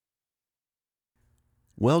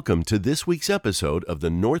Welcome to this week's episode of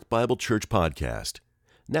the North Bible Church Podcast.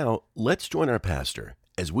 Now, let's join our pastor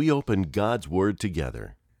as we open God's Word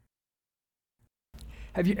together.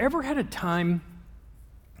 Have you ever had a time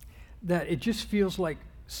that it just feels like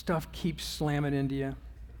stuff keeps slamming into you?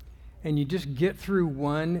 And you just get through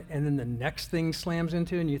one, and then the next thing slams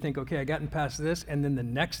into you, and you think, okay, I gotten past this, and then the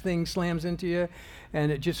next thing slams into you,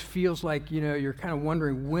 and it just feels like, you're kind of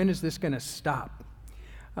wondering, when is this going to stop?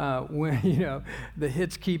 When, the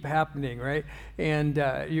hits keep happening, right? And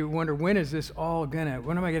you wonder, when is this all when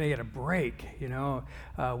am I going to get a break?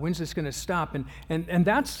 When's this going to stop? And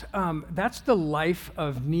that's the life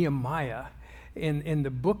of Nehemiah in the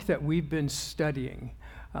book that we've been studying.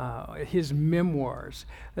 His memoirs,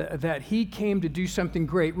 that he came to do something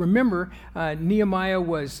great. Remember, Nehemiah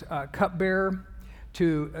was cupbearer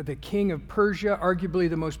to the king of Persia, arguably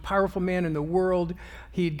the most powerful man in the world.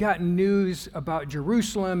 He'd gotten news about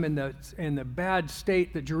Jerusalem and the bad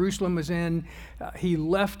state that Jerusalem was in. He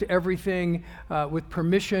left everything with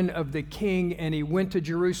permission of the king, and he went to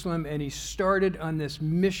Jerusalem, and he started on this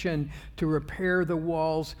mission to repair the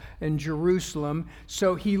walls in Jerusalem.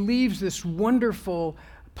 So he leaves this wonderful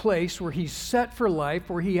place where he's set for life,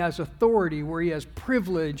 where he has authority, where he has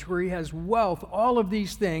privilege, where he has wealth, all of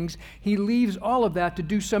these things. He leaves all of that to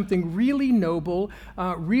do something really noble,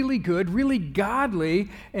 really good, really godly,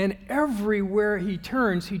 and everywhere he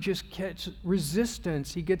turns, he just gets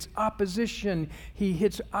resistance, he gets opposition, he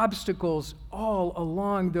hits obstacles all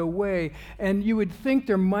along the way. And you would think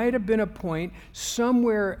there might have been a point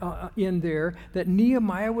somewhere in there that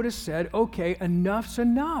Nehemiah would have said, okay, enough's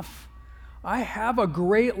enough. I have a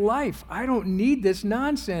great life. I don't need this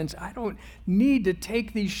nonsense. I don't need to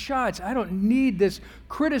take these shots. I don't need this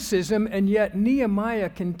criticism. And yet Nehemiah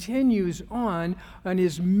continues on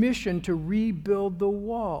his mission to rebuild the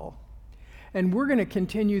wall. And we're going to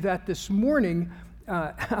continue that this morning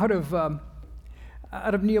out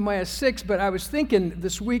of Nehemiah 6. But I was thinking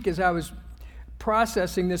this week as I was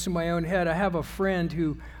processing this in my own head, I have a friend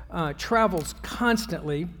who travels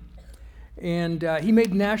constantly. And he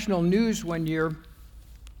made national news one year.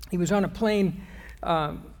 He was on a plane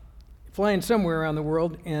flying somewhere around the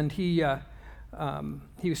world, and he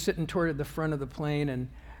was sitting toward the front of the plane,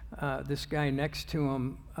 and this guy next to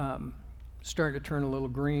him started to turn a little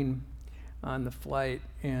green on the flight.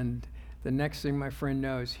 And the next thing my friend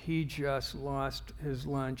knows, he just lost his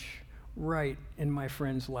lunch right in my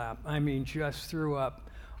friend's lap. I mean, just threw up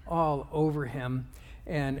all over him.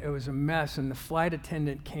 And it was a mess, and the flight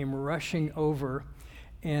attendant came rushing over,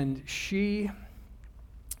 and she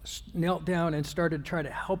knelt down and started trying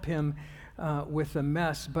to help him with the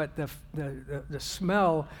mess, but the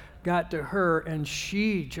smell got to her, and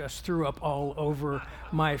she just threw up all over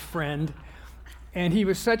my friend. And he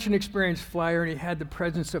was such an experienced flyer, and he had the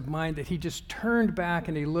presence of mind that he just turned back,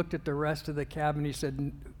 and he looked at the rest of the cabin. He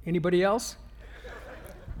said, "Anybody else?"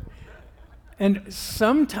 And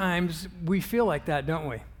sometimes we feel like that, don't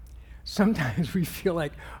we? Sometimes we feel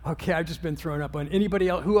like, okay, I've just been thrown up on. Anybody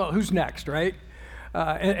else? Who's next, right?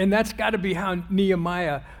 And that's got to be how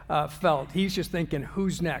Nehemiah felt. He's just thinking,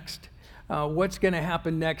 who's next? What's going to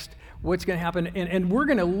happen next? What's going to happen? And we're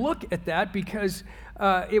going to look at that because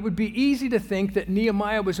it would be easy to think that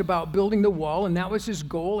Nehemiah was about building the wall, and that was his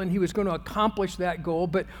goal, and he was going to accomplish that goal.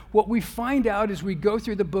 But what we find out as we go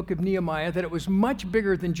through the book of Nehemiah, that it was much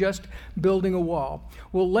bigger than just building a wall.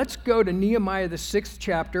 Well, let's go to Nehemiah, the 6th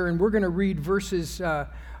chapter, and we're going to read verses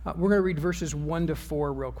 1 to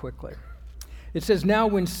 4 real quickly. It says, "Now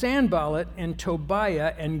when Sanballat and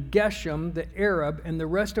Tobiah and Geshem the Arab and the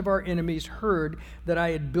rest of our enemies heard that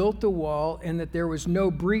I had built the wall and that there was no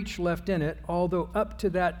breach left in it, although up to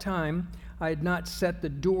that time I had not set the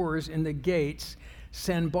doors in the gates,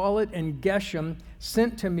 Sanballat and Geshem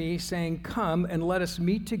sent to me, saying, 'Come and let us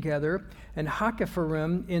meet together in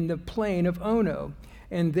Hakkephirim in the plain of Ono.'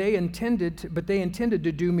 And they intended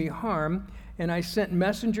to do me harm. And I sent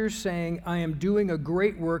messengers saying, 'I am doing a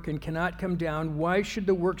great work and cannot come down. Why should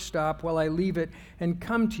the work stop while I leave it and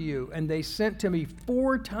come to you?' And they sent to me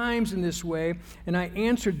 4 times in this way, and I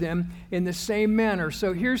answered them in the same manner."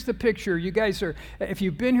 So here's the picture. You guys if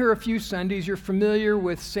you've been here a few Sundays, you're familiar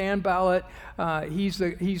with Sanballat. He's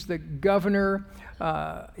the governor.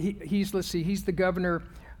 He's the governor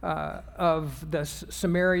of the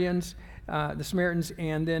Sumerians.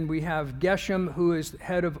 and then we have Geshem, who is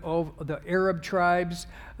head of the Arab tribes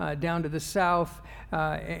down to the south,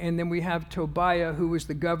 and then we have Tobiah, who was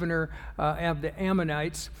the governor of the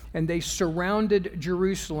Ammonites, and they surrounded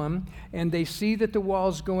Jerusalem, and they see that the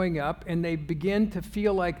wall's going up, and they begin to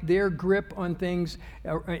feel like their grip on things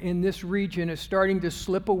in this region is starting to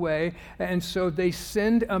slip away, and so they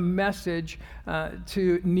send a message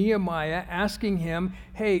to Nehemiah asking him,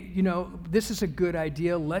 hey, this is a good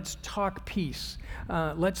idea. Let's talk peace.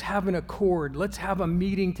 Let's have an accord. Let's have a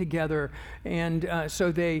meeting together. And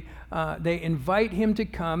so they invite him to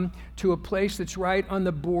come to a place that's right on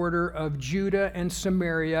the border of Judah and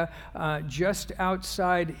Samaria, just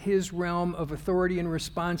outside his realm of authority and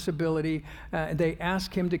responsibility. They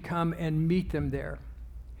ask him to come and meet them there.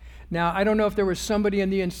 Now, I don't know if there was somebody on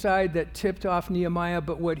the inside that tipped off Nehemiah,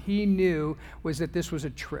 but what he knew was that this was a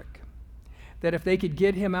trick. That if they could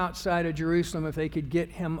get him outside of Jerusalem, if they could get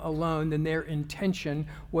him alone, then their intention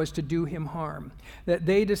was to do him harm. That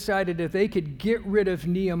they decided if they could get rid of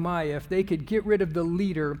Nehemiah, if they could get rid of the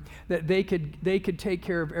leader, that they could take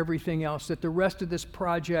care of everything else, that the rest of this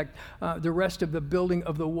project, the rest of the building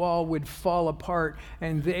of the wall would fall apart,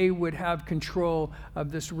 and they would have control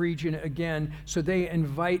of this region again. So they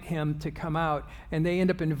invite him to come out, and they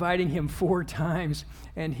end up inviting him 4 times,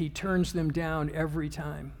 and he turns them down every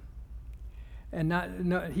time. And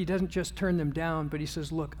he doesn't just turn them down, but he says,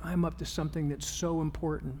 look, I'm up to something that's so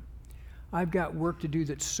important. I've got work to do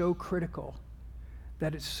that's so critical,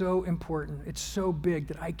 that it's so important, it's so big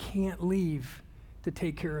that I can't leave to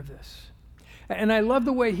take care of this. And I love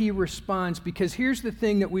the way he responds, because here's the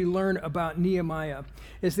thing that we learn about Nehemiah,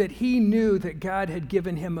 is that he knew that God had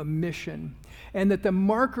given him a mission, and that the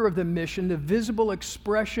marker of the mission, the visible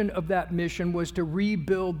expression of that mission, was to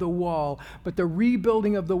rebuild the wall. But the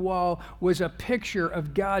rebuilding of the wall was a picture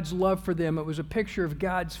of God's love for them. It was a picture of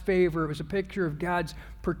God's favor. It was a picture of God's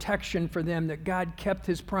protection for them, that God kept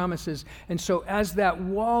his promises. And so as that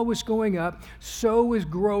wall was going up, so was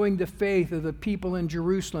growing the faith of the people in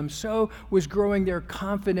Jerusalem. So was growing their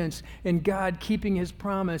confidence in God keeping his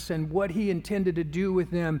promise and what he intended to do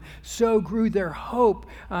with them. So grew their hope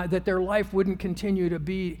that their life wouldn't continue to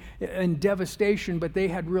be in devastation, but they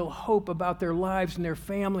had real hope about their lives and their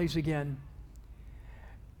families again.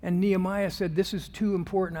 And Nehemiah said, this is too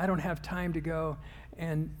important. I don't have time to go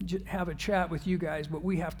and have a chat with you guys, but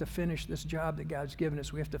we have to finish this job that God's given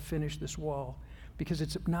us. We have to finish this wall, because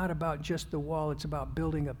it's not about just the wall. It's about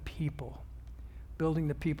building a people, building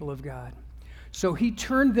the people of God. So he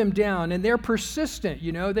turned them down, and they're persistent.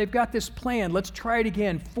 They've got this plan. Let's try it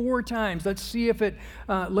again 4 times. Let's see if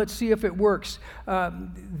it works.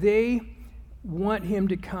 They want him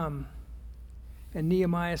to come, and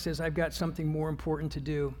Nehemiah says, "I've got something more important to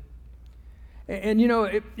do." And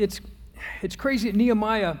it's crazy at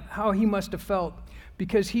Nehemiah how he must have felt,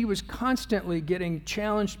 because he was constantly getting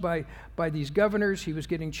challenged by these governors. He was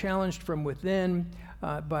getting challenged from within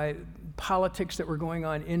by politics that were going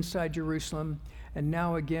on inside Jerusalem. And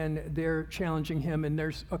now again, they're challenging him, and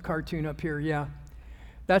there's a cartoon up here. Yeah,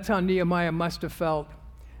 that's how Nehemiah must have felt.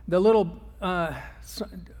 The little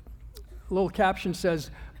caption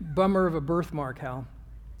says, "Bummer of a birthmark, Hal."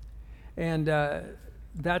 And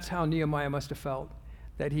that's how Nehemiah must have felt,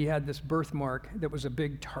 that he had this birthmark that was a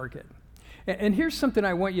big target. And here's something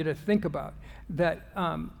I want you to think about, that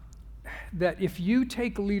if you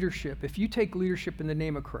take leadership in the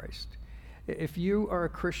name of Christ, if you are a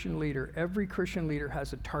Christian leader, every Christian leader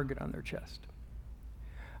has a target on their chest,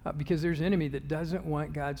 because there's an enemy that doesn't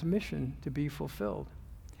want God's mission to be fulfilled.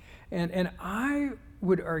 And I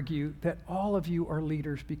would argue that all of you are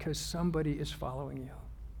leaders because somebody is following you.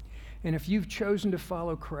 And if you've chosen to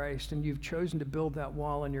follow Christ, and you've chosen to build that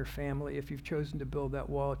wall in your family, if you've chosen to build that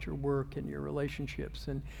wall at your work and your relationships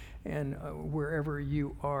and wherever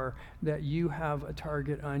you are, that you have a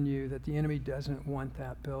target on you, that the enemy doesn't want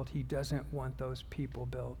that built. He doesn't want those people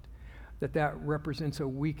built. That represents a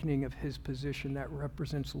weakening of his position, that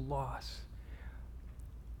represents loss.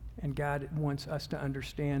 And God wants us to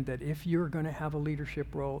understand that if you're going to have a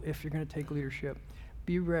leadership role, if you're going to take leadership,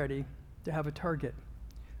 be ready to have a target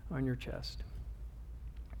on your chest.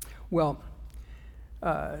 Well,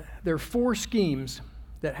 there are 4 schemes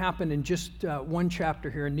that happen in just one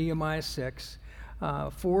chapter here in Nehemiah 6.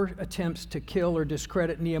 4 attempts to kill or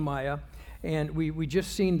discredit Nehemiah. And we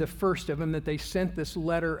just seen the first of them, that they sent this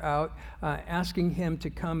letter out asking him to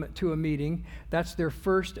come to a meeting. That's their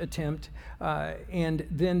first attempt. And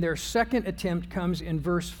then their second attempt comes in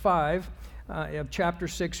verse 5. Of chapter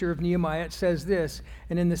 6 here of Nehemiah. It says this,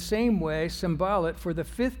 "And in the same way, Sanballat, for the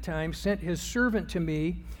 5th time, sent his servant to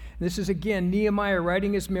me, This is again Nehemiah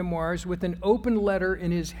writing his memoirs with an open letter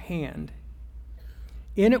in his hand.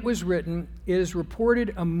 In it was written, "It is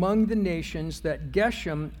reported among the nations that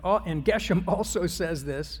Geshem," and Geshem also says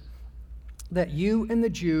this, "that you and the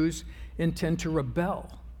Jews intend to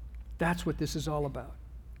rebel." That's what this is all about.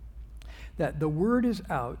 That the word is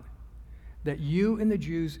out that you and the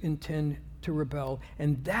Jews intend to rebel,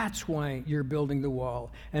 and that's why you're building the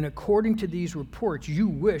wall. And according to these reports, you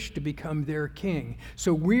wish to become their king.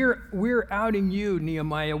 So we're outing you,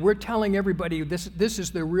 Nehemiah. We're telling everybody this is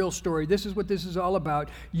the real story. This is what this is all about.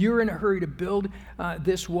 You're in a hurry to build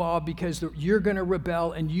this wall because you're going to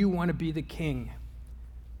rebel and you want to be the king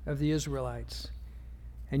of the Israelites.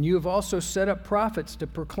 And you have also set up prophets to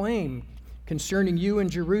proclaim concerning you in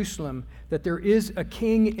Jerusalem that there is a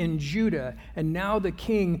king in Judah, and now the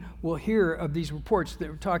king will hear of these reports.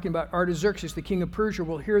 They're talking about Artaxerxes, the king of Persia,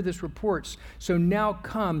 will hear these reports. So now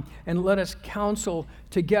come and let us counsel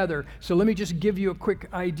together. So let me just give you a quick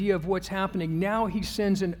idea of what's happening. Now he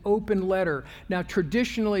sends an open letter. Now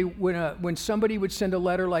traditionally, when somebody would send a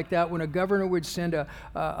letter like that, when a governor would send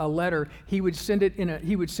a letter, he would send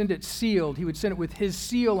it sealed. He would send it with his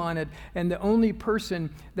seal on it, and the only person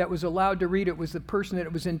that was allowed to read it was the person that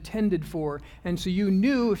it was intended for. And so you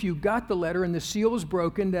knew if you got the letter and the seal was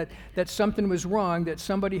broken that something was wrong, that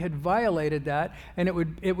somebody had violated that, and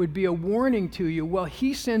it would be a warning to you. Well,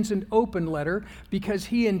 he sends an open letter because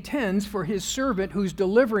he intends for his servant who's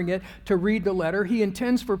delivering it to read the letter. He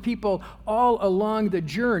intends for people all along the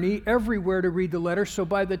journey, everywhere, to read the letter. So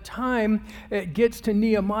by the time it gets to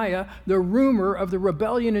Nehemiah, the rumor of the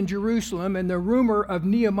rebellion in Jerusalem and the rumor of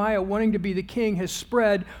Nehemiah wanting to be the king has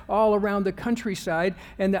spread all around the countryside,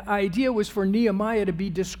 and the idea was for Nehemiah to be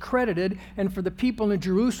discredited and for the people in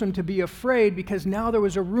Jerusalem to be afraid, because now there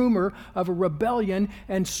was a rumor of a rebellion,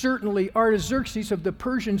 and certainly Artaxerxes of the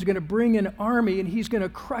Persians is going to bring an army and he's going to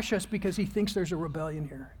crush us because he thinks there's a rebellion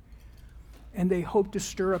here. And they hope to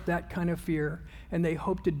stir up that kind of fear, and they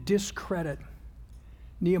hope to discredit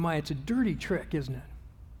Nehemiah. It's a dirty trick, isn't it?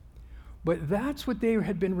 But that's what they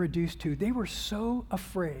had been reduced to. They were so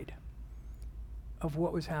afraid of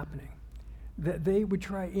what was happening that they would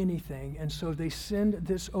try anything. And so they send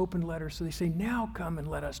this open letter. So they say, now come and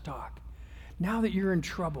let us talk. Now that you're in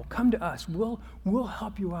trouble, come to us. We'll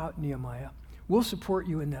help you out, Nehemiah. We'll support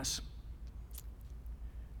you in this.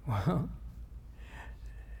 Well,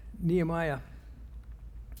 Nehemiah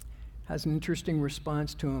has an interesting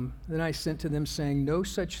response to him. Then I sent to them saying, no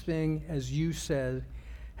such thing as you said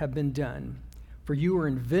have been done, for you are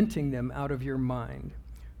inventing them out of your mind.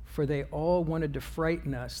 For they all wanted to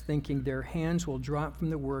frighten us, thinking their hands will drop from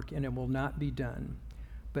the work and it will not be done.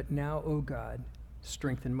 But now, O God,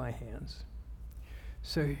 strengthen my hands.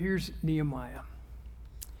 So here's Nehemiah.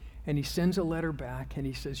 And he sends a letter back and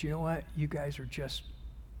he says, you know what? You guys are just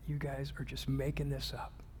making this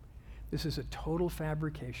up. This is a total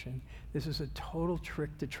fabrication. This is a total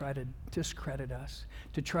trick to try to discredit us,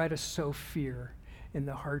 to try to sow fear in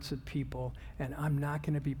the hearts of people, and I'm not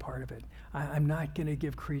going to be part of it. I'm not going to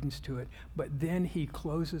give credence to it. But then he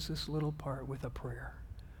closes this little part with a prayer.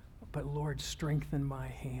 But Lord, strengthen my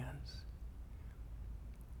hands.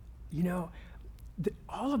 You know,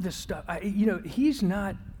 all of this stuff, he's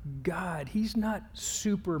not God. He's not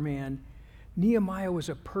Superman. Nehemiah was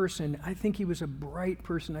a person. I think he was a bright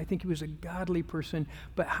person. I think he was a godly person.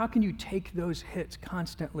 But how can you take those hits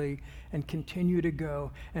constantly and continue to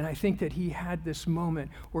go? And I think that he had this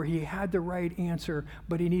moment where he had the right answer,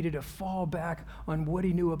 but he needed to fall back on what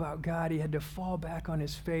he knew about God. He had to fall back on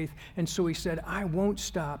his faith. And so he said, I won't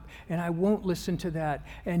stop and I won't listen to that.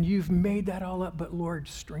 And you've made that all up, but Lord,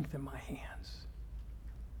 strengthen my hands.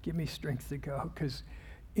 Give me strength to go, because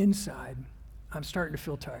inside, I'm starting to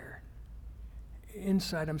feel tired.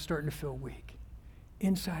 Inside, I'm starting to feel weak.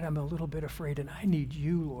 Inside, I'm a little bit afraid, and I need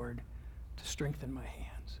you, Lord, to strengthen my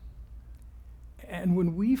hands. And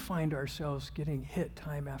when we find ourselves getting hit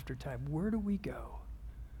time after time, where do we go?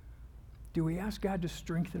 Do we ask God to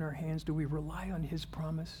strengthen our hands? Do we rely on his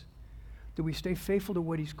promise? Do we stay faithful to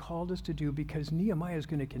what he's called us to do? Because Nehemiah is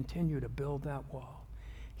going to continue to build that wall.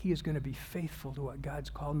 He is going to be faithful to what God's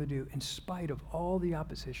called him to do in spite of all the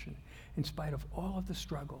opposition, in spite of all of the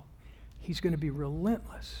struggle. He's going to be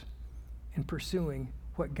relentless in pursuing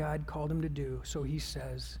what God called him to do. So he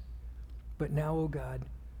says, but now, O God,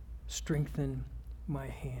 strengthen my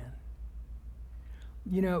hand.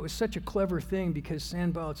 You know, it was such a clever thing because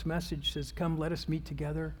Sanballat's message says, come, let us meet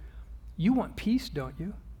together. You want peace, don't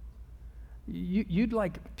you? You'd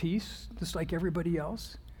like peace, just like everybody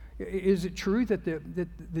else. Is it true that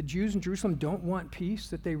the Jews in Jerusalem don't want peace,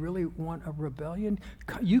 that they really want a rebellion?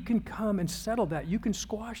 You can come and settle that. You can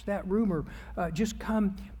squash that rumor. Just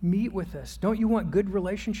come meet with us. Don't you want good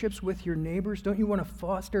relationships with your neighbors? Don't you want to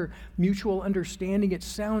foster mutual understanding? It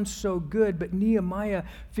sounds so good, but Nehemiah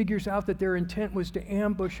figures out that their intent was to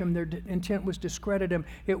ambush him. Their intent was to discredit him.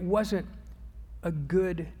 It wasn't a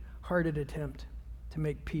good-hearted attempt to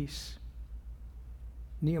make peace.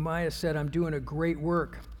 Nehemiah said, I'm doing a great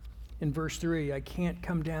work. In verse 3, I can't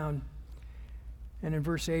come down. And in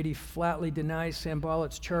verse 8, he flatly denies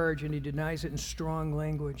Sanballat's charge, and he denies it in strong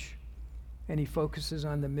language. And he focuses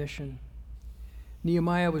on the mission.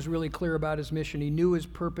 Nehemiah was really clear about his mission. He knew his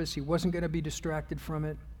purpose. He wasn't going to be distracted from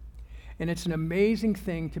it. And it's an amazing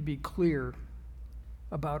thing to be clear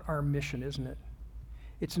about our mission, isn't it?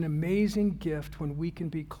 It's an amazing gift when we can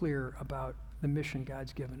be clear about the mission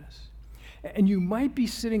God's given us. And you might be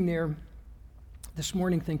sitting there this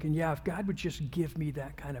morning thinking, yeah, if God would just give me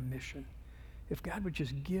that kind of mission, if God would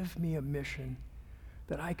just give me a mission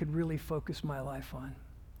that I could really focus my life on,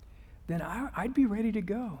 then I'd be ready to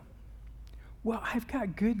go. Well, I've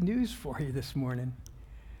got good news for you this morning.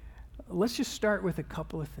 Let's just start with a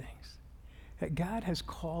couple of things. That God has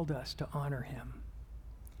called us to honor him.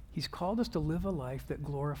 He's called us to live a life that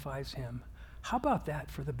glorifies him. How about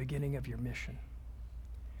that for the beginning of your mission?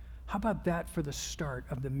 How about that for the start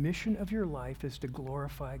of the mission of your life is to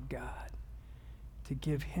glorify God, to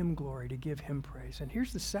give him glory, to give him praise. And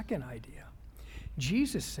here's the second idea.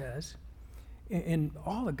 Jesus says in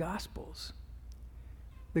all the Gospels,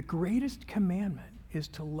 the greatest commandment is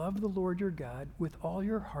to love the Lord your God with all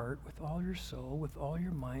your heart, with all your soul, with all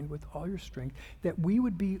your mind, with all your strength, that we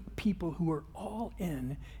would be people who are all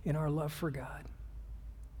in our love for God.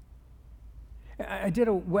 I did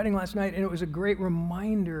a wedding last night, and it was a great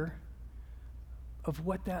reminder of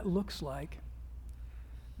what that looks like.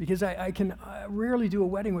 Because I can rarely do a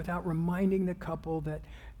wedding without reminding the couple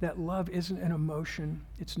that love isn't an emotion.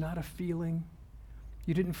 It's not a feeling.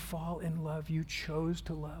 You didn't fall in love. You chose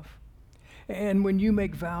to love. And when you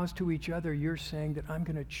make vows to each other, you're saying that I'm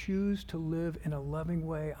going to choose to live in a loving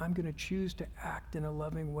way. I'm going to choose to act in a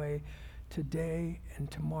loving way today and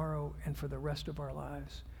tomorrow and for the rest of our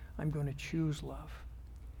lives. I'm going to choose love.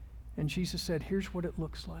 And Jesus said, here's what it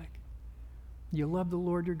looks like. You love the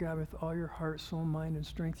Lord your God with all your heart, soul, mind, and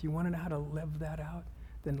strength. You want to know how to live that out?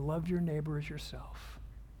 Then love your neighbor as yourself.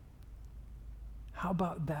 How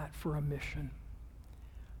about that for a mission?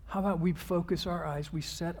 How about we focus our eyes, we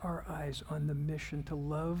set our eyes on the mission to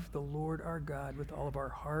love the Lord our God with all of our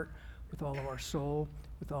heart, with all of our soul,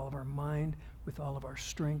 with all of our mind, with all of our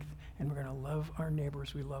strength, and we're going to love our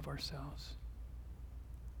neighbors, we love ourselves.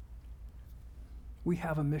 We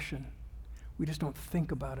have a mission. We just don't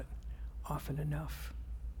think about it often enough.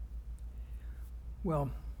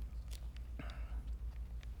 Well,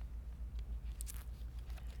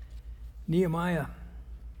 Nehemiah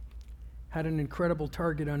had an incredible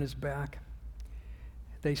target on his back.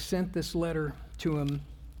 They sent this letter to him.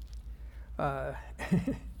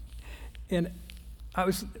 And I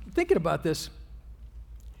was thinking about this,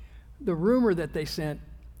 the rumor that they sent,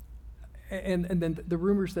 and then the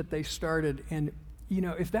rumors that they started. And, you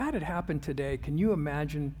know, if that had happened today, can you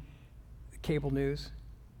imagine cable news?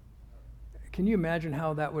 Can you imagine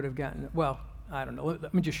how that would have gotten? Well, I don't know.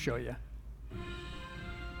 Let me just show you.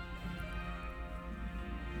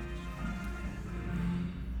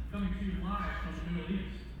 Coming to you live from the Middle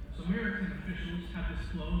East, Samaritan officials have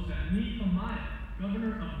disclosed that Nehemiah,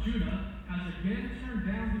 governor of Judah, has again turned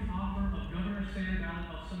down the offer of Governor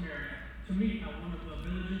Sanballat of Samaria to meet at one of the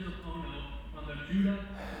villages of Ono on the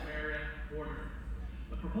Judah-Samaria border.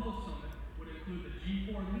 The proposed summit would include the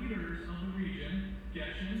G4 leaders of the region,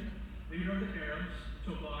 Geshem, leader of the Arabs,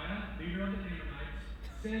 Tobiah, leader of the Ammonites,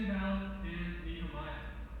 Sanballat, and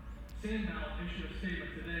Nehemiah. Sanballat issued a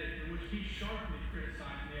statement today in which he sharply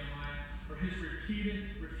criticized Nehemiah for his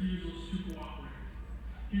repeated refusals to cooperate.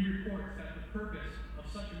 He reports that the purpose of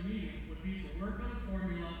such a meeting would be to work on a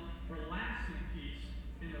formula for lasting peace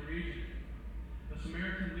in the region. The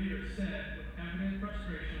Samaritan leader said with evident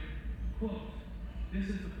frustration, quote, "This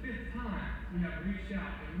is the 5th time we have reached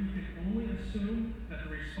out, and we can only assume that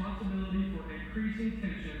the responsibility for increasing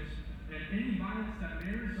tensions and any violence that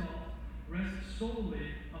may result rests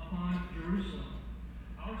solely upon Jerusalem.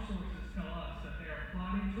 Our sources tell us that they are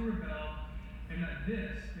plotting to rebel, and that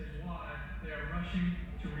this is why they are rushing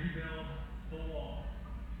to rebuild the wall."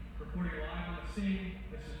 Reporting live on the scene,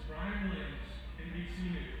 this is Brian Williams, NBC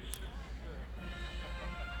News.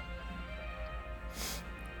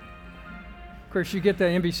 Of course, you get that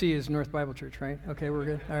NBC is North Bible Church, right? Okay, we're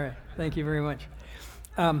good. All right. Thank you very much.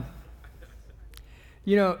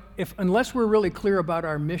 Unless we're really clear about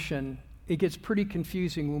our mission, it gets pretty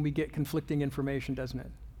confusing when we get conflicting information, doesn't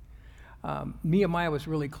it? Nehemiah was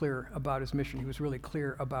really clear about his mission. He was really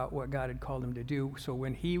clear about what God had called him to do. So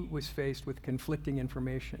when he was faced with conflicting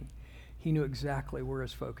information, he knew exactly where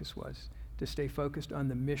his focus was, to stay focused on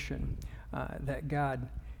the mission that God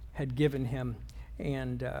had given him,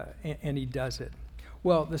 and he does it.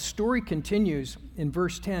 Well, the story continues in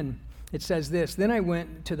verse 10. It says this, "Then I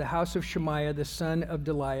went to the house of Shemaiah, the son of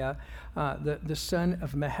Delaiah, the son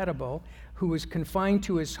of Mehetabel, who was confined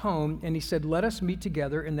to his home, and he said, 'Let us meet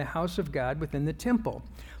together in the house of God within the temple.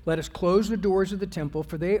 Let us close the doors of the temple,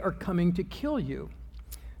 for they are coming to kill you.'"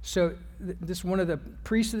 So this is one of the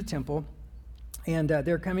priests of the temple, and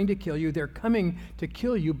they're coming to kill you. They're coming to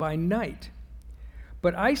kill you by night.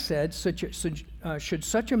 But I said, should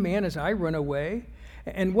such a man as I run away?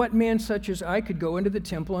 And what man such as I could go into the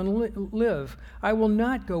temple and live? I will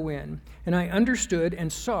not go in. And I understood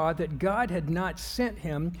and saw that God had not sent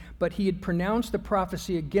him, but he had pronounced the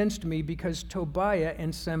prophecy against me because Tobiah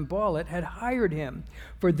and Sanballat had hired him.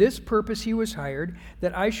 For this purpose he was hired,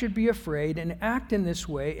 that I should be afraid and act in this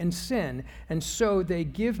way and sin. And so they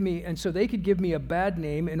could give me a bad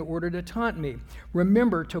name in order to taunt me.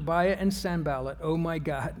 Remember Tobiah and Sanballat, oh my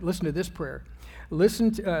God. Listen to this prayer.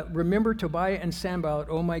 Remember Tobiah and Sanballat,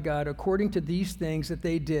 oh my God, according to these things that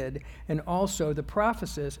they did, and also the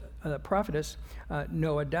prophetess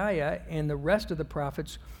Noadiah and the rest of the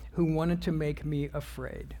prophets who wanted to make me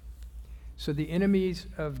afraid. So the enemies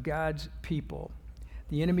of God's people,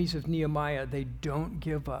 the enemies of Nehemiah, they don't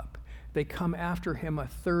give up. They come after him a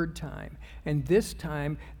third time, and this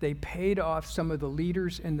time they paid off some of the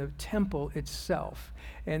leaders in the temple itself.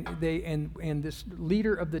 And this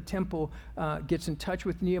leader of the temple gets in touch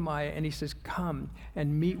with Nehemiah, and he says, "Come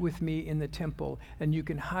and meet with me in the temple, and you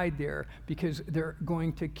can hide there because they're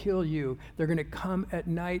going to kill you. They're going to come at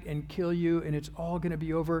night and kill you, and it's all going to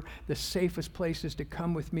be over. The safest place is to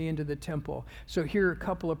come with me into the temple." So here are a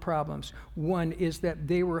couple of problems. One is that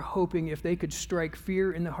they were hoping if they could strike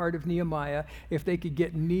fear in the heart of Nehemiah, if they could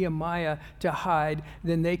get Nehemiah to hide,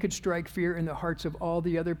 then they could strike fear in the hearts of all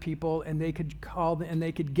the other people, and they could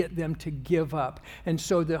they could get them to give up. And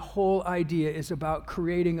so the whole idea is about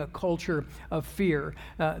creating a culture of fear,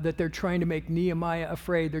 that they're trying to make Nehemiah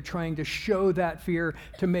afraid. They're trying to show that fear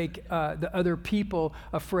to make the other people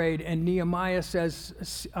afraid. And Nehemiah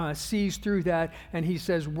sees through that, and he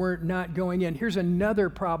says, "We're not going in." Here's another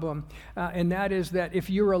problem, and that is that if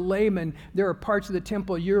you're a layman, there are parts of the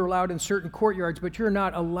temple you're allowed in certain courtyards, but you're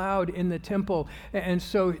not allowed in the temple. And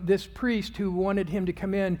so this priest who wanted him to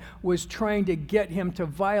come in was trying to get him to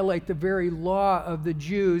violate the very law of the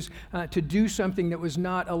Jews, to do something that was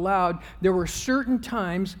not allowed. There were certain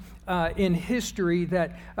times in history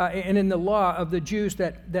that, and in the law of the Jews,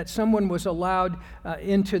 that someone was allowed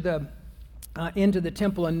into the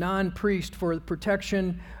temple, a non-priest, for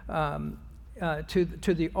protection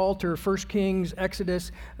to the altar. 1 Kings,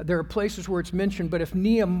 Exodus, there are places where it's mentioned, but if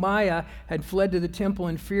Nehemiah had fled to the temple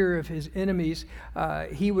in fear of his enemies,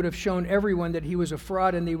 he would have shown everyone that he was a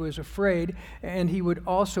fraud and he was afraid, and he would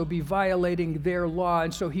also be violating their law,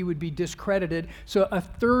 and so he would be discredited. So a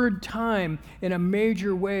third time, in a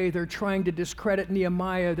major way, they're trying to discredit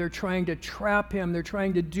Nehemiah. They're trying to trap him. They're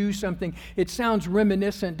trying to do something. It sounds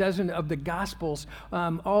reminiscent, doesn't it, of the Gospels,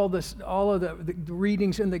 all of the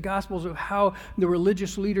readings in the Gospels of how the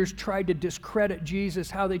religious leaders tried to discredit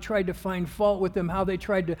Jesus, how they tried to find fault with him, how they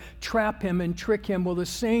tried to trap him and trick him. Well, the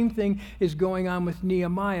same thing is going on with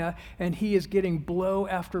Nehemiah, and he is getting blow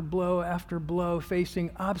after blow after blow,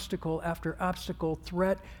 facing obstacle after obstacle,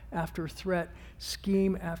 threat after threat,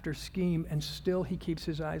 scheme after scheme, and still he keeps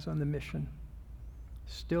his eyes on the mission.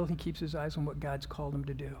 Still he keeps his eyes on what God's called him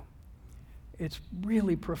to do. It's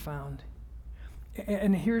really profound.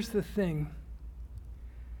 And here's the thing.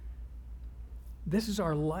 This is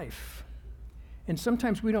our life. And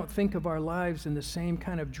sometimes we don't think of our lives in the same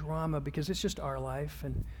kind of drama because it's just our life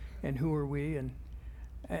and who are we.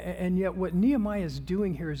 And yet what Nehemiah is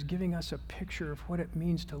doing here is giving us a picture of what it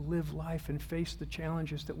means to live life and face the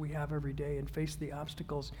challenges that we have every day and face the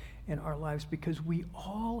obstacles in our lives, because we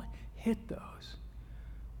all hit those.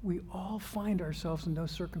 We all find ourselves in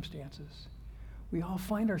those circumstances. We all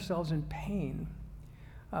find ourselves in pain.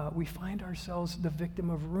 We find ourselves the victim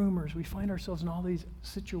of rumors. We find ourselves in all these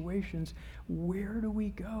situations. Where do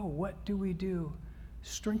we go? What do we do?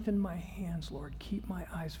 Strengthen my hands, Lord. Keep my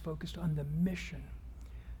eyes focused on the mission,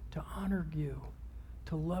 to honor you,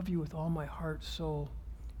 to love you with all my heart, soul,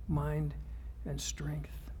 mind, and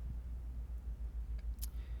strength.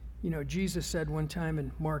 You know, Jesus said one time in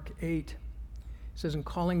Mark 8, It says, in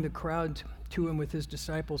calling the crowd to him with his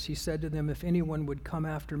disciples, he said to them, if anyone would come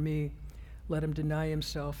after me, let him deny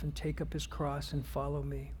himself and take up his cross and follow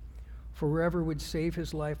me. For whoever would save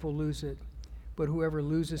his life will lose it, but whoever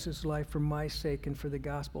loses his life for my sake and for the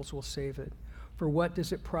gospel's will save it. For what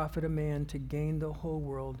does it profit a man to gain the whole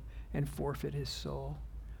world and forfeit his soul?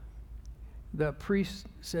 The priest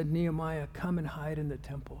said, Nehemiah, come and hide in the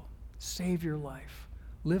temple. Save your life.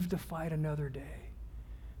 Live to fight another day.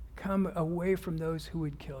 Come away from those who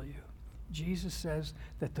would kill you. Jesus says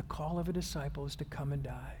that the call of a disciple is to come and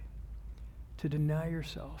die, to deny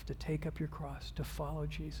yourself, to take up your cross, to follow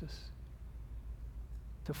Jesus,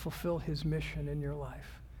 to fulfill his mission in your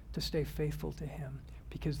life, to stay faithful to him,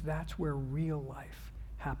 because that's where real life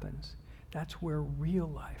happens. That's where real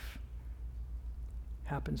life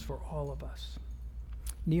happens for all of us.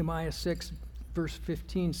 Nehemiah 6, verse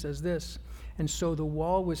 15 says this, and so the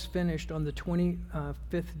wall was finished on the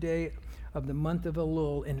 25th day of the month of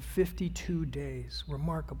Elul in 52 days.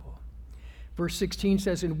 Remarkable. Verse 16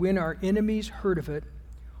 says, and when our enemies heard of it,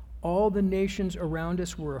 all the nations around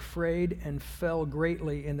us were afraid and fell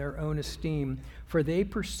greatly in their own esteem, for they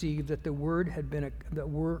perceived that the work had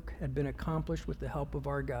been accomplished with the help of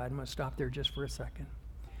our God. I'm going to stop there just for a second.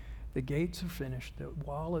 The gates are finished. The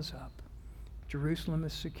wall is up. Jerusalem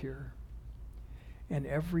is secure. And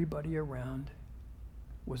everybody around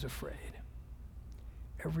was afraid.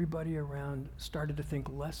 Everybody around started to think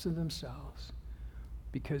less of themselves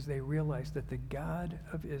because they realized that the God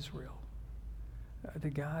of Israel, the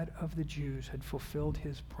God of the Jews, had fulfilled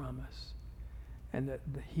his promise, and that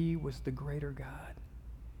he was the greater God.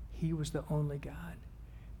 He was the only God.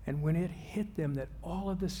 And when it hit them that all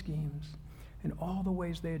of the schemes and all the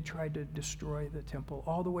ways they had tried to destroy the temple,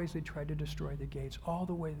 all the ways they tried to destroy the gates, all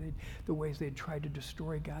the ways they had tried to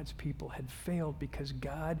destroy God's people had failed because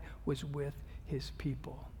God was with his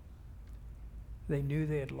people, they knew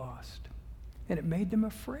they had lost. And it made them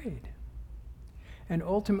afraid. And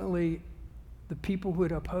ultimately, the people who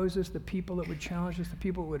would oppose us, the people that would challenge us, the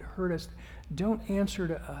people who would hurt us, don't answer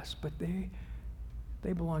to us, but they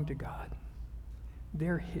belong to God.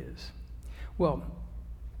 They're his. Well,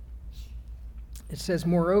 it says,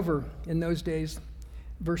 moreover, in those days,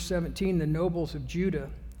 verse 17, the nobles of Judah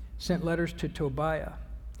sent letters to Tobiah.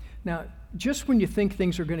 Now, just when you think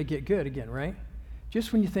things are going to get good again, right?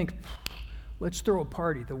 Just when you think, let's throw a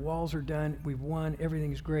party, the walls are done, we've won,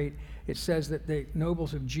 everything's great. It says that the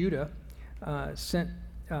nobles of Judah sent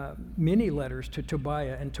many letters to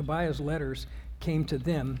Tobiah, and Tobiah's letters came to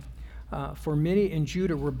them. For many in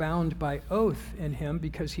Judah were bound by oath in him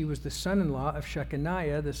because he was the son-in-law of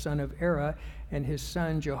Shechaniah, the son of Erah, and his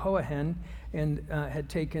son Jehoiahan, and had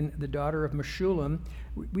taken the daughter of Meshullam.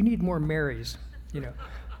 We need more Marys,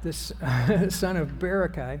 this son of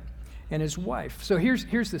Berechiah, and his wife. So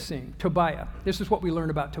here's the scene. Tobiah. This is what we learn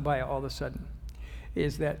about Tobiah all of a sudden,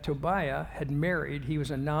 is that Tobiah had married, he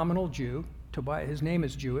was a nominal Jew. Tobiah, his name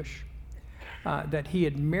is Jewish, that he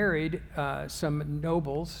had married some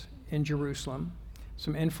nobles in Jerusalem,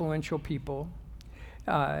 some influential people,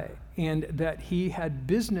 and that he had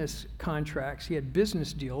business contracts, he had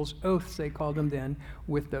business deals, oaths they called them then,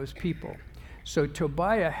 with those people. So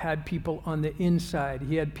Tobiah had people on the inside.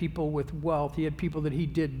 He had people with wealth. He had people that he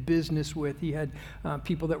did business with. He had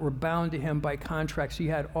people that were bound to him by contracts. He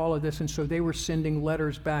had all of this, and so they were sending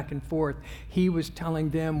letters back and forth. He was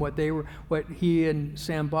telling them what he and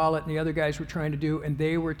Sanballat and the other guys were trying to do, and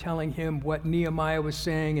they were telling him what Nehemiah was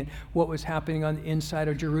saying and what was happening on the inside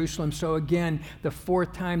of Jerusalem. So again, the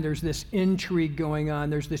fourth time there's this intrigue going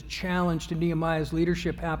on. There's this challenge to Nehemiah's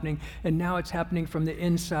leadership happening, and now it's happening from the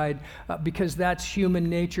inside because that's human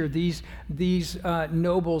nature. These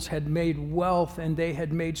nobles had made wealth and they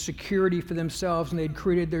had made security for themselves, and they'd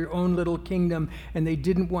created their own little kingdom, and they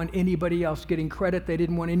didn't want anybody else getting credit. They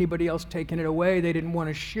didn't want anybody else taking it away. They didn't want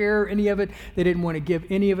to share any of it. They didn't want to give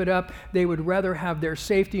any of it up. They would rather have their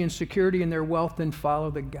safety and security and their wealth than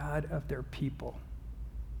follow the God of their people.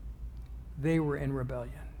 They were in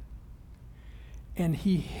rebellion. And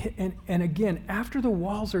again, after the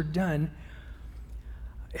walls are done,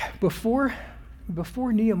 before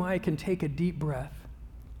Nehemiah can take a deep breath,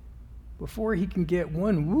 before he can get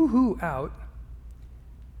one woohoo out,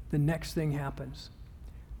 the next thing happens.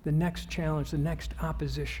 The next challenge, the next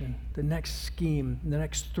opposition, the next scheme, the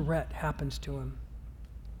next threat happens to him.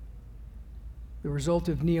 The result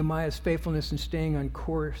of Nehemiah's faithfulness and staying on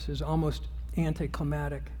course is almost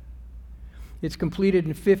anticlimactic. It's completed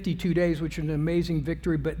in 52 days, which is an amazing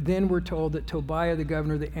victory, but then we're told that Tobiah, the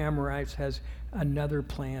governor of the Amorites, has another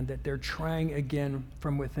plan, that they're trying again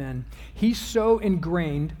from within. He's so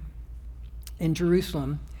ingrained in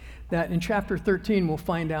Jerusalem that in chapter 13 we'll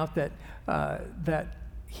find out that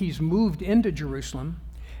he's moved into Jerusalem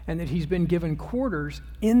and that he's been given quarters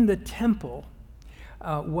in the temple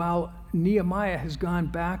while Nehemiah has gone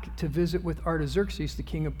back to visit with Artaxerxes, the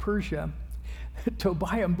king of Persia.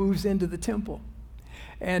 Tobiah moves into the temple.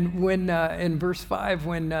 And when in verse 5,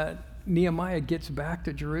 when Nehemiah gets back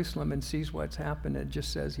to Jerusalem and sees what's happened, it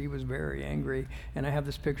just says he was very angry. And I have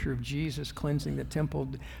this picture of Jesus cleansing the temple.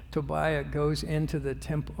 Tobiah goes into the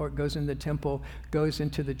temple, goes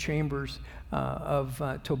into the chambers of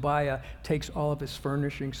Tobiah, takes all of his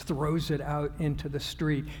furnishings, throws it out into the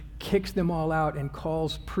street, kicks them all out, and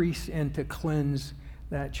calls priests in to cleanse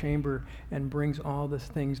that chamber and brings all the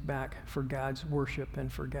things back for God's worship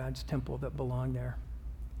and for God's temple that belonged there.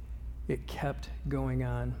 It kept going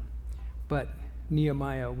on. But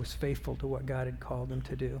Nehemiah was faithful to what God had called him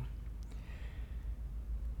to do.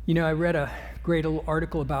 You know, I read a great little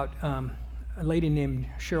article about a lady named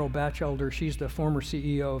Cheryl Batchelder. She's the former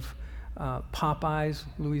CEO of Popeyes,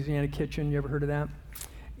 Louisiana Kitchen. You ever heard of that?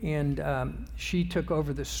 And she took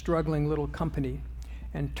over this struggling little company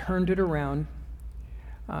and turned it around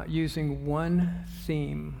using one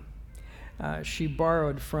theme. She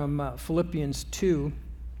borrowed from Philippians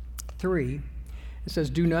 2:3. It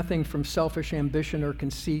says, "Do nothing from selfish ambition or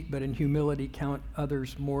conceit, but in humility count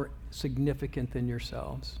others more significant than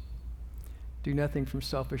yourselves." Do nothing from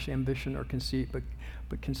selfish ambition or conceit,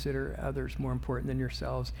 but consider others more important than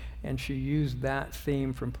yourselves. And she used that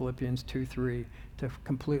theme from Philippians 2:3 to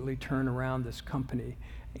completely turn around this company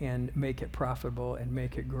and make it profitable and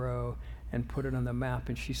make it grow and put it on the map.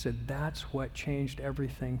 And she said, that's what changed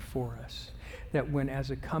everything for us. That when as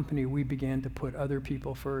a company we began to put other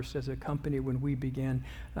people first, as a company when we began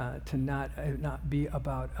to not be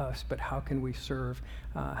about us, but how can we serve,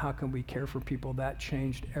 how can we care for people, that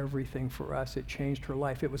changed everything for us. It changed her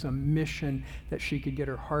life. It was a mission that she could get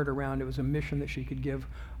her heart around. It was a mission that she could give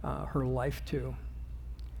her life to.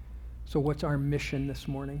 So what's our mission this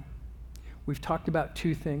morning? We've talked about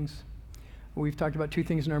two things. We've talked about two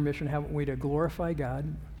things in our mission, haven't we? To glorify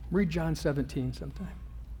God. Read John 17 sometime.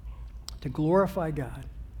 To glorify God.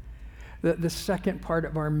 The second part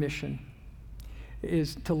of our mission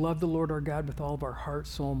is to love the Lord our God with all of our heart,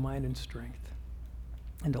 soul, mind, and strength,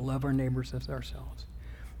 and to love our neighbors as ourselves.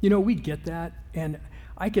 You know, we get that, and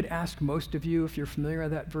I could ask most of you, if you're familiar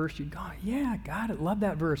with that verse, you'd go, yeah, got it, love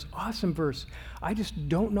that verse, awesome verse. I just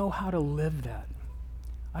don't know how to live that.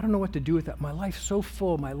 I don't know what to do with that. My life's so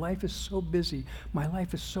full. My life is so busy. My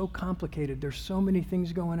life is so complicated. There's so many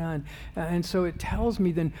things going on. And so it tells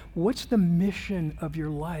me then, what's the mission of your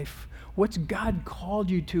life? What's God called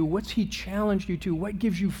you to? What's he challenged you to? What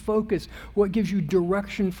gives you focus? What gives you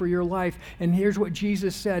direction for your life? And here's what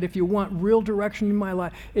Jesus said, if you want real direction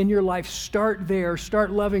in your life, start there. Start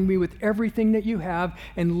loving me with everything that you have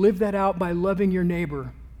and live that out by loving your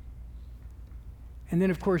neighbor. And then,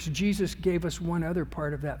 of course, Jesus gave us one other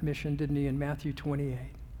part of that mission, didn't he, in Matthew 28?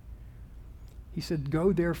 He said,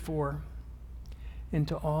 go therefore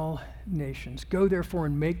into all nations. Go therefore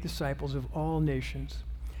and make disciples of all nations,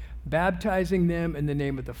 baptizing them in the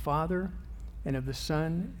name of the Father and of the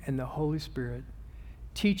Son and the Holy Spirit,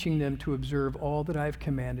 teaching them to observe all that I have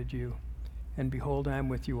commanded you. And behold, I am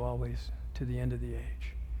with you always to the end of the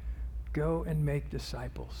age. Go and make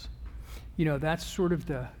disciples. You know, that's sort of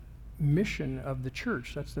the mission of the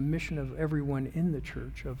church. That's the mission of everyone in the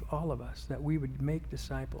church, of all of us, that we would make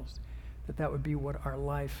disciples, that would be what our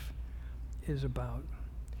life is about.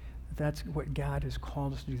 That's what God has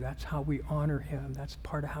called us to do. That's how we honor him. That's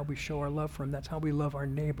part of how we show our love for him. That's how we love our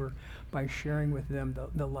neighbor, by sharing with them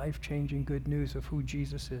the life-changing good news of who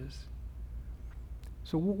Jesus is.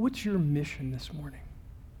 So what's your mission this morning?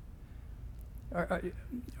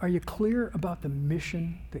 Are you clear about the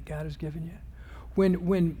mission that God has given you?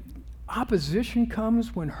 When opposition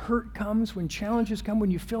comes, when hurt comes, when challenges come,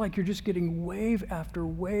 when you feel like you're just getting wave after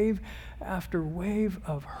wave after wave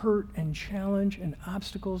of hurt and challenge and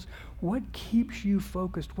obstacles, what keeps you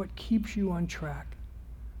focused? What keeps you on track?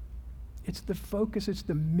 It's the focus, it's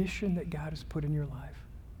the mission that God has put in your life.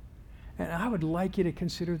 And I would like you to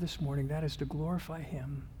consider this morning, that is to glorify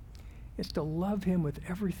him. It's to love him with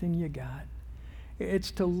everything you got.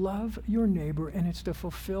 It's to love your neighbor, and it's to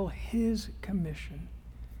fulfill his commission,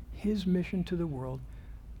 his mission to the world,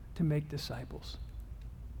 to make disciples.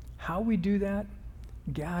 How we do that,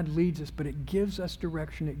 God leads us, but it gives us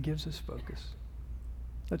direction, it gives us focus.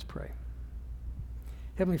 Let's pray.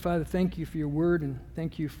 Heavenly Father, thank you for your word, and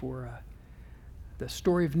thank you for the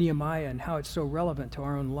story of Nehemiah and how it's so relevant to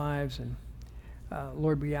our own lives. And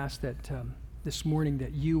Lord, we ask that this morning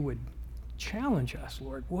that you would challenge us,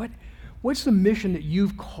 Lord. What's the mission that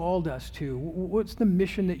you've called us to? What's the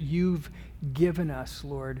mission that you've given us,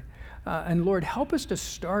 Lord? And Lord, help us to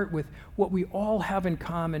start with what we all have in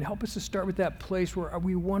common. Help us to start with that place where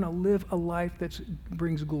we want to live a life that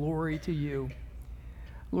brings glory to you.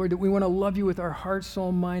 Lord, that we want to love you with our heart,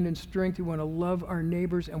 soul, mind, and strength. We want to love our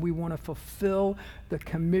neighbors, and we want to fulfill the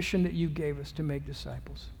commission that you gave us to make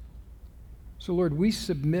disciples. So, Lord, we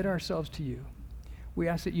submit ourselves to you. We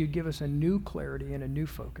ask that you give us a new clarity and a new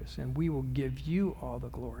focus, and we will give you all the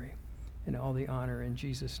glory and all the honor in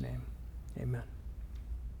Jesus' name. Amen.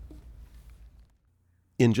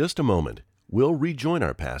 In just a moment, we'll rejoin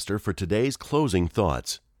our pastor for today's closing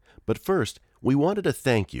thoughts. But first, we wanted to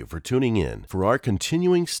thank you for tuning in for our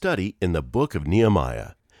continuing study in the book of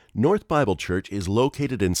Nehemiah. North Bible Church is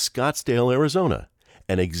located in Scottsdale, Arizona,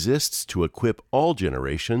 and exists to equip all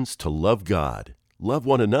generations to love God, love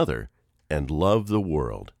one another, and love the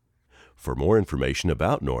world. For more information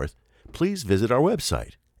about North, please visit our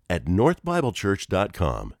website at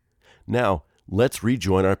northbiblechurch.com. Now, let's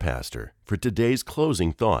rejoin our pastor for today's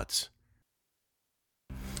closing thoughts.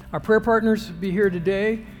 Our prayer partners will be here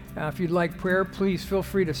today. If you'd like prayer, please feel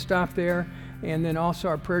free to stop there. And then also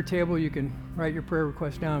our prayer table, you can write your prayer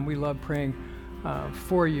request down. We love praying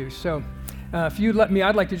for you. So if you'd let me,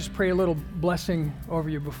 I'd like to just pray a little blessing over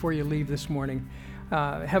you before you leave this morning.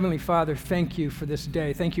 Heavenly Father, thank you for this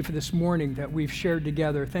day. Thank you for this morning that we've shared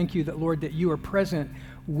together. Thank you that, Lord, that you are present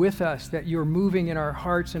with us, that you're moving in our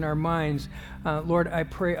hearts and our minds. Lord, I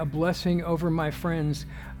pray a blessing over my friends,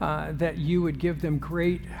 that you would give them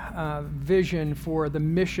great vision for the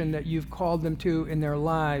mission that you've called them to in their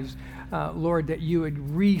lives. Lord, that you would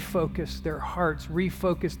refocus their hearts,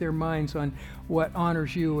 refocus their minds on what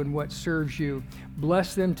honors you and what serves you.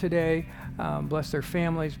 Bless them today. Bless their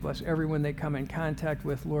families. Bless everyone they come in contact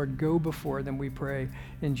with. Lord, go before them, we pray.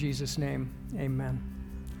 In Jesus' name, amen.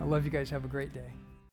 I love you guys. Have a great day.